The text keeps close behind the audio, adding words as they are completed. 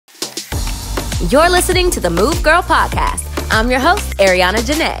You're listening to the Move Girl Podcast. I'm your host, Arianna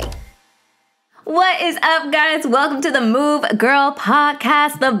Jonae. What is up, guys? Welcome to the Move Girl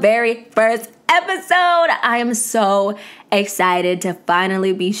Podcast, the very first episode. I am so excited to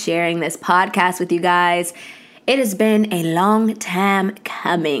finally be sharing this podcast with you guys. It has been a long time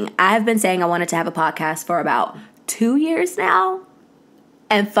coming. I've been saying I wanted to have a podcast for about 2 years now,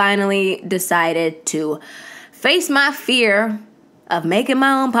 and finally decided to face my fear of making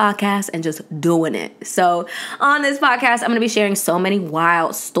my own podcast and just doing it. So on this podcast, I'm going to be sharing so many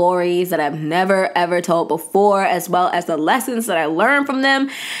wild stories that I've never ever told before, as well as the lessons that I learned from them.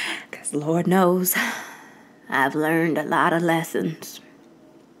 Because Lord knows, I've learned a lot of lessons.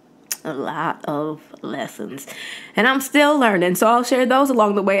 And I'm still learning, so I'll share those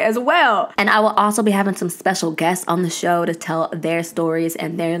along the way as well. And I will also be having some special guests on the show to tell their stories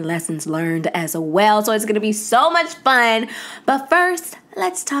and their lessons learned as well. So it's going to be so much fun. But first,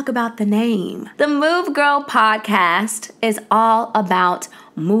 let's talk about the name. The Move Girl Podcast is all about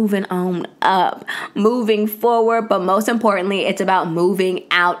moving on up, moving forward, but most importantly, it's about moving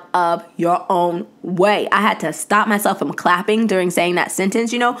out of your own way. I had to stop myself from clapping during saying that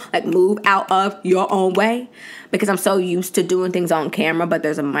sentence, like move out of your own way, because I'm so used to doing things on camera, but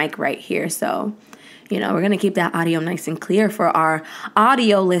there's a mic right here, so we're going to keep that audio nice and clear for our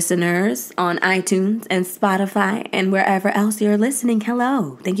audio listeners on iTunes and Spotify and wherever else you're listening.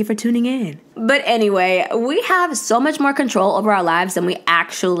 Hello. Thank you for tuning in. But anyway, we have so much more control over our lives than we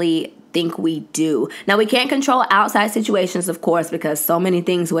actually think we do. Now, we can't control outside situations, of course, because so many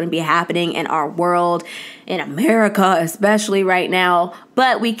things wouldn't be happening in our world, in America, especially right now.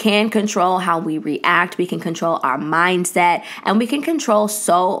 But we can control how we react. We can control our mindset, and we can control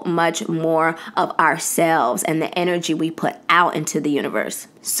so much more of ourselves and the energy we put out into the universe.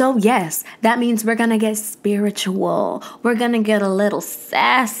 So yes, that means we're going to get spiritual. We're going to get a little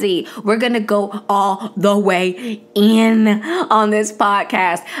sassy. We're going to go all the way in on this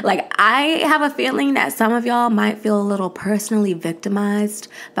podcast. Like, I have a feeling that some of y'all might feel a little personally victimized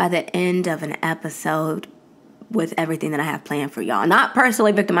by the end of an episode with everything that I have planned for y'all. Not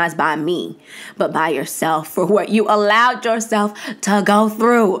personally victimized by me, but by yourself for what you allowed yourself to go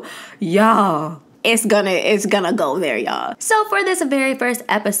through. Y'all, it's gonna go there, y'all. So for this very first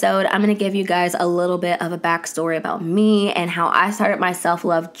episode, I'm gonna give you guys a little bit of a backstory about me and how I started my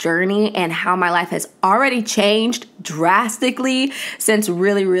self-love journey and how my life has already changed drastically since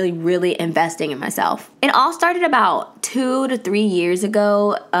really investing in myself. It all started about 2 to 3 years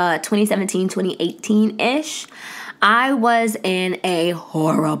ago, 2017, 2018-ish. I was in a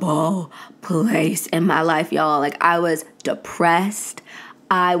horrible place in my life, y'all. Like, I was depressed.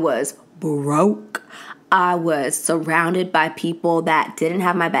 I was broke. I was surrounded by people that didn't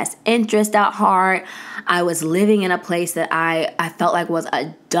have my best interest at heart. I was living in a place that I felt like was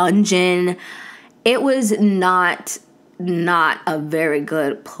a dungeon. It was not a very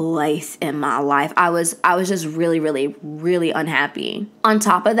good place in my life. I was just really unhappy. On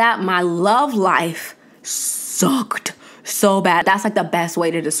top of that, my love life sucked so bad. That's like the best way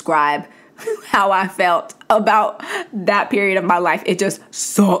to describe how I felt about that period of my life. It just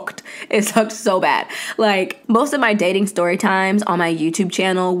sucked. It sucked so bad. Like, most of my dating story times on my YouTube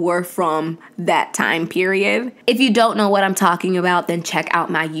channel were from that time period. If you don't know what I'm talking about, then check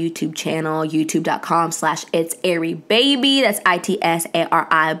out my YouTube channel, youtube.com/itsaribaby. That's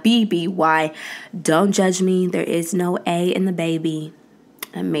ITSARIBBY. Don't judge me. There is no A in the baby.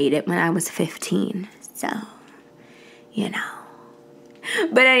 I made it when I was 15. So,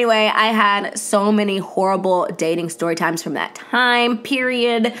 But anyway, I had so many horrible dating story times from that time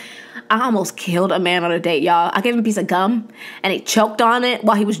period. I almost killed a man on a date, y'all. I gave him a piece of gum, and he choked on it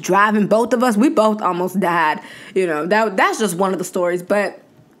while he was driving both of us. We both almost died. That's just one of the stories. But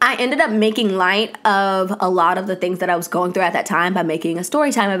I ended up making light of a lot of the things that I was going through at that time by making a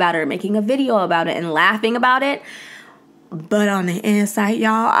story time about it, or making a video about it, and laughing about it. But on the inside,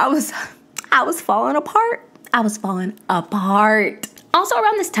 y'all, I was falling apart. Also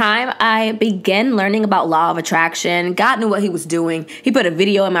around this time, I began learning about law of attraction. God knew what he was doing. He put a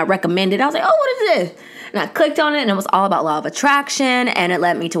video in my recommended. I was like, oh, what is this? And I clicked on it, and it was all about law of attraction, and it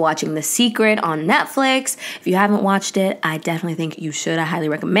led me to watching The Secret on Netflix. If you haven't watched it, I definitely think you should. I highly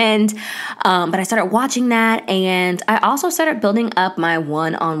recommend. But I started watching that, and I also started building up my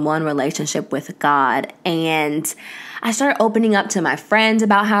one-on-one relationship with God, and I started opening up to my friends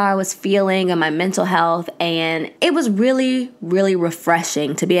about how I was feeling and my mental health, and it was really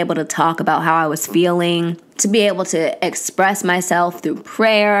refreshing to be able to talk about how I was feeling, to be able to express myself through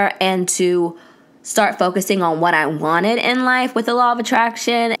prayer, and to start focusing on what I wanted in life with the law of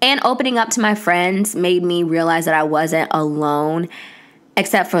attraction. And opening up to my friends made me realize that I wasn't alone,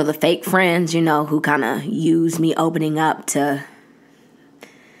 Except for the fake friends, who kind of use me opening up to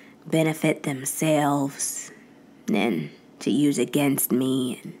benefit themselves and to use against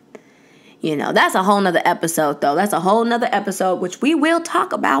me. And, that's a whole nother episode, though. That's a whole nother episode, which we will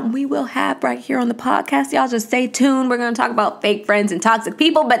talk about. We will have right here on the podcast. Y'all just stay tuned. We're going to talk about fake friends and toxic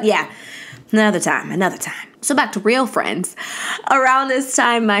people. But yeah, another time. So back to real friends. Around this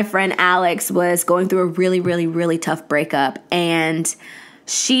time, my friend Alex was going through a really, really, really tough breakup. And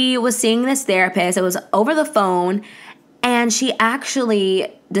she was seeing this therapist. It was over the phone. And she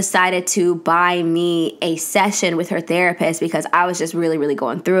actually decided to buy me a session with her therapist because I was just really, really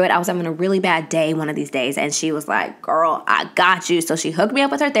going through it. I was having a really bad day one of these days. And she was like, girl, I got you. So she hooked me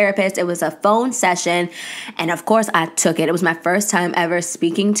up with her therapist. It was a phone session. And of course, I took it. It was my first time ever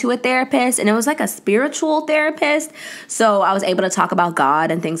speaking to a therapist. And it was like a spiritual therapist. So I was able to talk about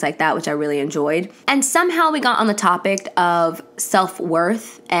God and things like that, which I really enjoyed. And somehow we got on the topic of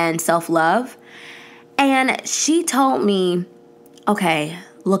self-worth and self-love. And she told me, okay,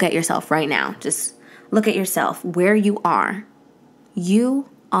 look at yourself right now. Just look at yourself where you are. You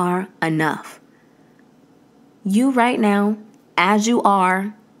are enough. You right now, as you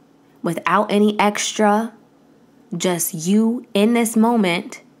are, without any extra, just you in this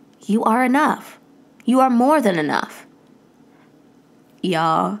moment, you are enough. You are more than enough.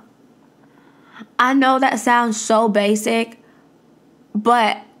 Y'all, I know that sounds so basic,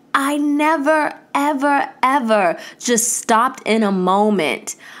 but I never, ever, ever just stopped in a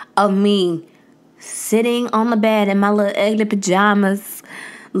moment of me sitting on the bed in my little ugly pajamas,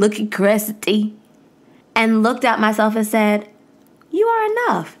 looking crusty, and looked at myself and said, you are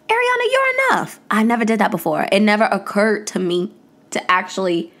enough. Arianna, you're enough. I never did that before. It never occurred to me to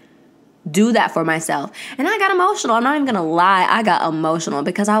actually do that for myself. And I got emotional. I'm not even going to lie. I got emotional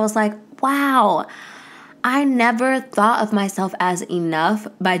because I was like, wow, I never thought of myself as enough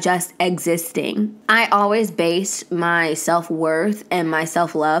by just existing. I always based my self-worth and my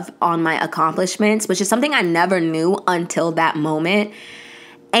self-love on my accomplishments, which is something I never knew until that moment.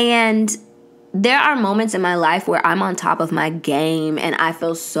 And there are moments in my life where I'm on top of my game and I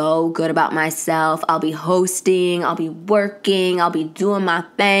feel so good about myself. I'll be hosting, I'll be working, I'll be doing my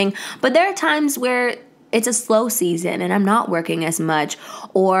thing. But there are times where it's a slow season and I'm not working as much,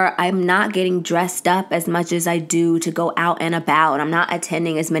 or I'm not getting dressed up as much as I do to go out and about. I'm not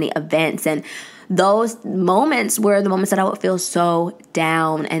attending as many events. And those moments were the moments that I would feel so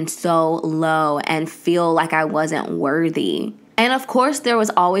down and so low and feel like I wasn't worthy. And of course, there was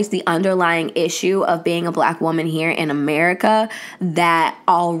always the underlying issue of being a Black woman here in America that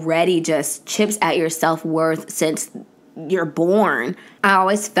already just chips at your self-worth since you're born. I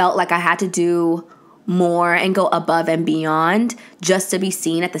always felt like I had to do more and go above and beyond just to be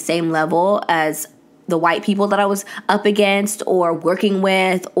seen at the same level as the white people that I was up against or working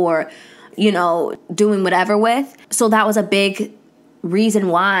with or, doing whatever with. So that was a big reason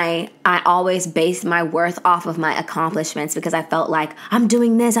why I always based my worth off of my accomplishments, because I felt like I'm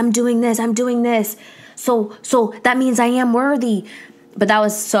doing this. So that means I am worthy. But that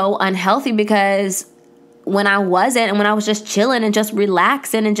was so unhealthy because when I wasn't, and when I was just chilling and just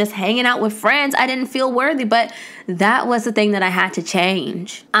relaxing and just hanging out with friends, I didn't feel worthy. But that was the thing that I had to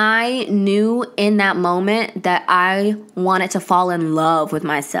change. I knew in that moment that I wanted to fall in love with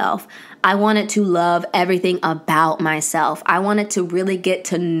myself. I wanted to love everything about myself. I wanted to really get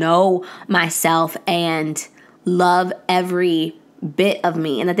to know myself and love every bit of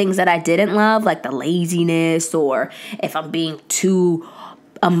me. And the things that I didn't love, like the laziness, or if I'm being too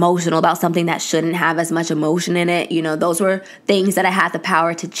emotional about something that shouldn't have as much emotion in it, those were things that I had the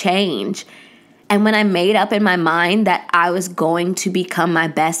power to change. And when I made up in my mind that I was going to become my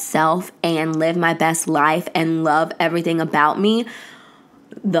best self and live my best life and love everything about me,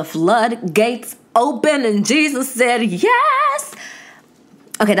 the floodgates opened and Jesus said, yes.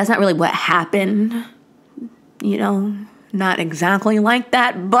 Okay, that's not really what happened, not exactly like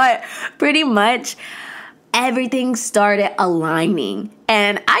that, but pretty much everything started aligning.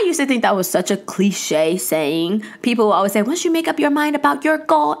 And I used to think that was such a cliche saying. People will always say, once you make up your mind about your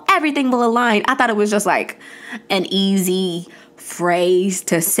goal, everything will align. I thought it was just like an easy phrase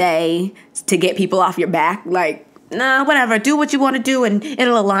to say to get people off your back. Like, nah, whatever, do what you want to do and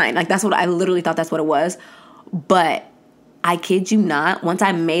it'll align. Like, that's what I literally thought that's what it was. But I kid you not, once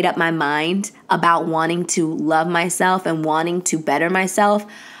I made up my mind about wanting to love myself and wanting to better myself,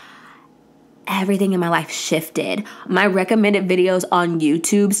 everything in my life shifted. My recommended videos on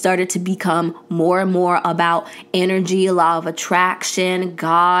YouTube started to become more and more about energy, law of attraction,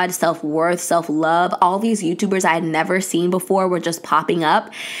 God, self-worth, self-love. All these YouTubers I had never seen before were just popping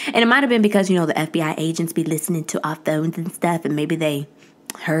up. And it might have been because, the FBI agents be listening to our phones and stuff, and maybe they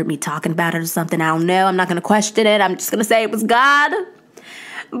heard me talking about it or something. I don't know. I'm not going to question it. I'm just going to say it was God.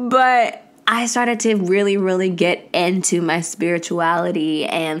 But I started to really, really get into my spirituality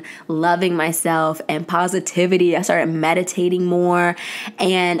and loving myself and positivity. I started meditating more,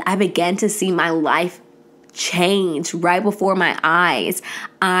 and I began to see my life change right before my eyes.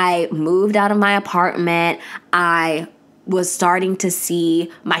 I moved out of my apartment. I was starting to see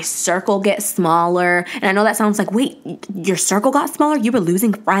my circle get smaller. And I know that sounds like, wait, your circle got smaller? You were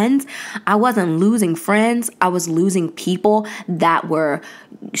losing friends? I wasn't losing friends. I was losing people that were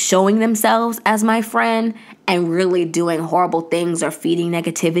showing themselves as my friend and really doing horrible things or feeding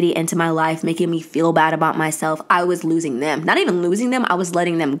negativity into my life, making me feel bad about myself. I was losing them. Not even losing them, I was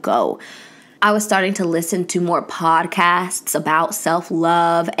letting them go. I was starting to listen to more podcasts about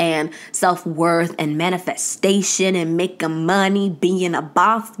self-love and self-worth and manifestation and making money, being a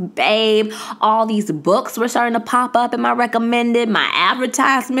boss babe. All these books were starting to pop up in my recommended. My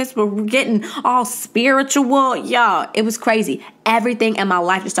advertisements were getting all spiritual. Y'all, it was crazy. Everything in my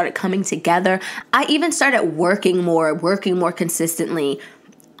life just started coming together. I even started working more consistently.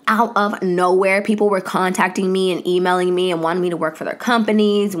 Out of nowhere, people were contacting me and emailing me and wanting me to work for their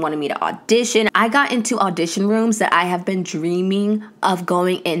companies and wanting me to audition. I got into audition rooms that I have been dreaming of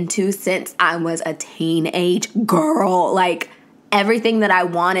going into since I was a teenage girl. Like, everything that I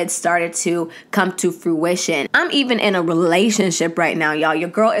wanted started to come to fruition. I'm even in a relationship right now, y'all. Your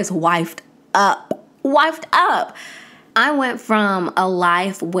girl is wifed up. Wifed up. I went from a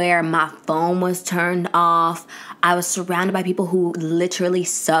life where my phone was turned off. I was surrounded by people who literally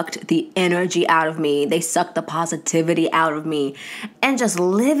sucked the energy out of me. They sucked the positivity out of me. And just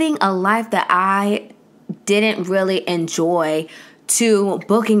living a life that I didn't really enjoy, to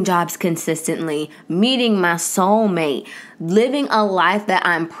booking jobs consistently, meeting my soulmate, living a life that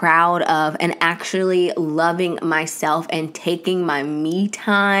I'm proud of, and actually loving myself and taking my me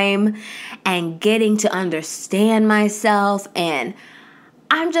time and getting to understand myself. And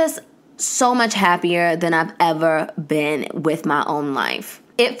I'm just so much happier than I've ever been with my own life.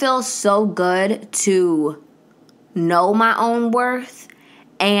 It feels so good to know my own worth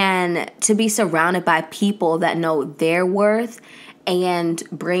and to be surrounded by people that know their worth and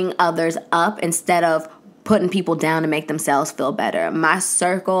bring others up instead of putting people down to make themselves feel better. My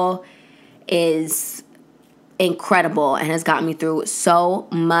circle is incredible and has gotten me through so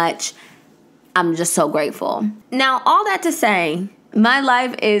much. I'm just so grateful. Now, all that to say, my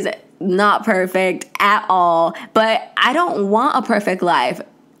life is not perfect at all, but I don't want a perfect life.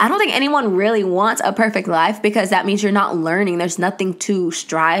 I don't think anyone really wants a perfect life because that means you're not learning. There's nothing to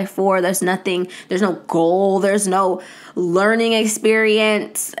strive for. There's no goal. There's no learning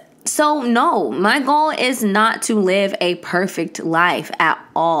experience. So no, my goal is not to live a perfect life at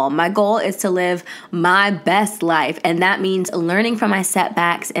all. My goal is to live my best life. And that means learning from my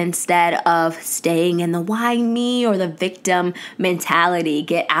setbacks instead of staying in the why me or the victim mentality.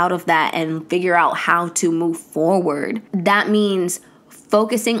 Get out of that and figure out how to move forward. That means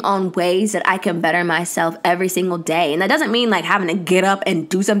focusing on ways that I can better myself every single day. And that doesn't mean like having to get up and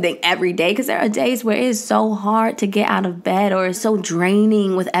do something every day, because there are days where it is so hard to get out of bed or it's so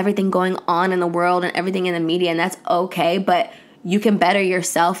draining with everything going on in the world and everything in the media, and that's okay. But you can better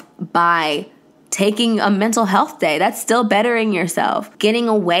yourself by taking a mental health day. That's still bettering yourself. Getting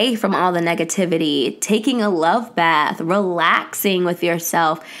away from all the negativity, taking a love bath, relaxing with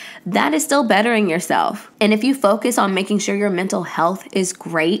yourself. That is still bettering yourself. And if you focus on making sure your mental health is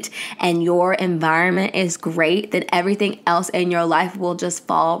great and your environment is great, then everything else in your life will just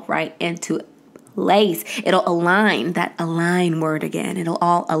fall right into place. It'll align, that align word again. It'll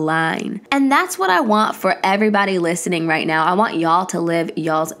all align. And that's what I want for everybody listening right now. I want y'all to live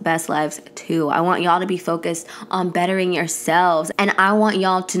y'all's best lives too. I want y'all to be focused on bettering yourselves. And I want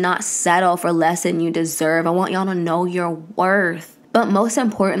y'all to not settle for less than you deserve. I want y'all to know your worth. But most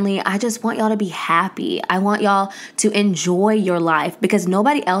importantly, I just want y'all to be happy. I want y'all to enjoy your life because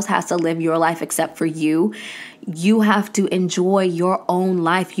nobody else has to live your life except for you. You have to enjoy your own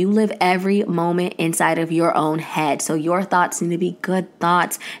life. You live every moment inside of your own head. So your thoughts need to be good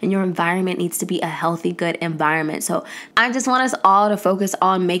thoughts and your environment needs to be a healthy, good environment. So I just want us all to focus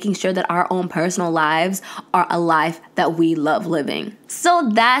on making sure that our own personal lives are a life that we love living. So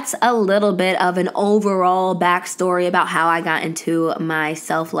that's a little bit of an overall backstory about how I got into my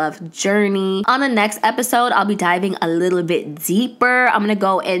self-love journey. On the next episode, I'll be diving a little bit deeper. I'm going to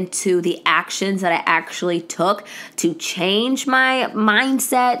go into the actions that I actually took book to change my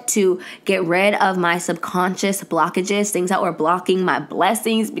mindset, to get rid of my subconscious blockages, things that were blocking my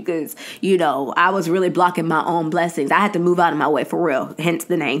blessings, because, you know, I was really blocking my own blessings. I had to move out of my way for real, hence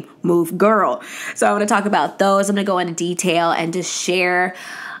the name Move Girl. So I'm going to talk about those. I'm going to go into detail and just share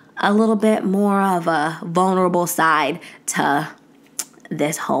a little bit more of a vulnerable side to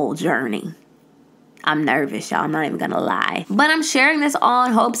this whole journey. I'm nervous, y'all. I'm not even gonna lie. But I'm sharing this all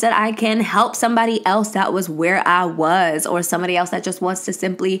in hopes that I can help somebody else that was where I was, or somebody else that just wants to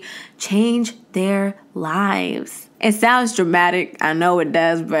simply change their lives. It sounds dramatic. I know it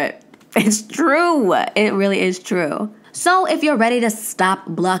does, but it's true. It really is true. So if you're ready to stop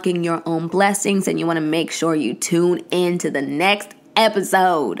blocking your own blessings and you want to make sure you tune in to the next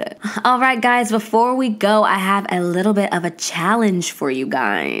episode. All right, guys, before we go, I have a little bit of a challenge for you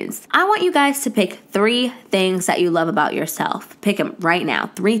guys. I want you guys to pick 3 things that you love about yourself. Pick them right now,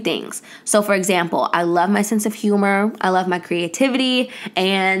 3 things. So for example, I love my sense of humor, I love my creativity,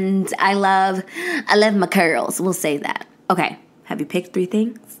 and I love my curls. We'll say that. Okay, have you picked 3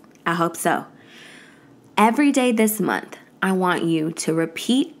 things? I hope so. Every day this month, I want you to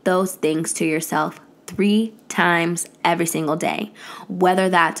repeat those things to yourself 3 times every single day. Whether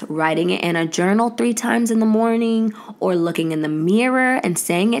that's writing it in a journal 3 times in the morning, or looking in the mirror and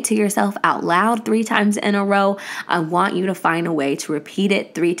saying it to yourself out loud 3 times in a row, I want you to find a way to repeat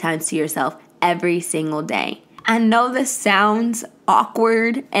it 3 times to yourself every single day. I know this sounds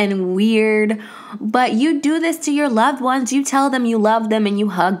awkward and weird, but you do this to your loved ones. You tell them you love them and you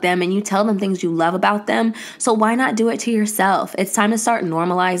hug them and you tell them things you love about them. So why not do it to yourself? It's time to start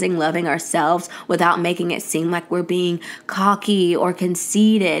normalizing loving ourselves without making it seem like we're being cocky or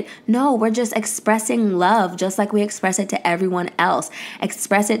conceited. No, we're just expressing love just like we express it to everyone else.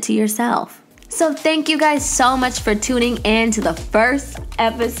 Express it to yourself. So thank you guys so much for tuning in to the first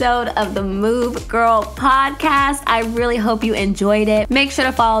episode of the Move Girl podcast. I really hope you enjoyed it. Make sure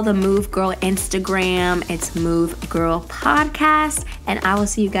to follow the Move Girl Instagram. It's Move Girl Podcast. And I will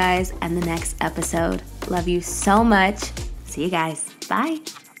see you guys in the next episode. Love you so much. See you guys. Bye.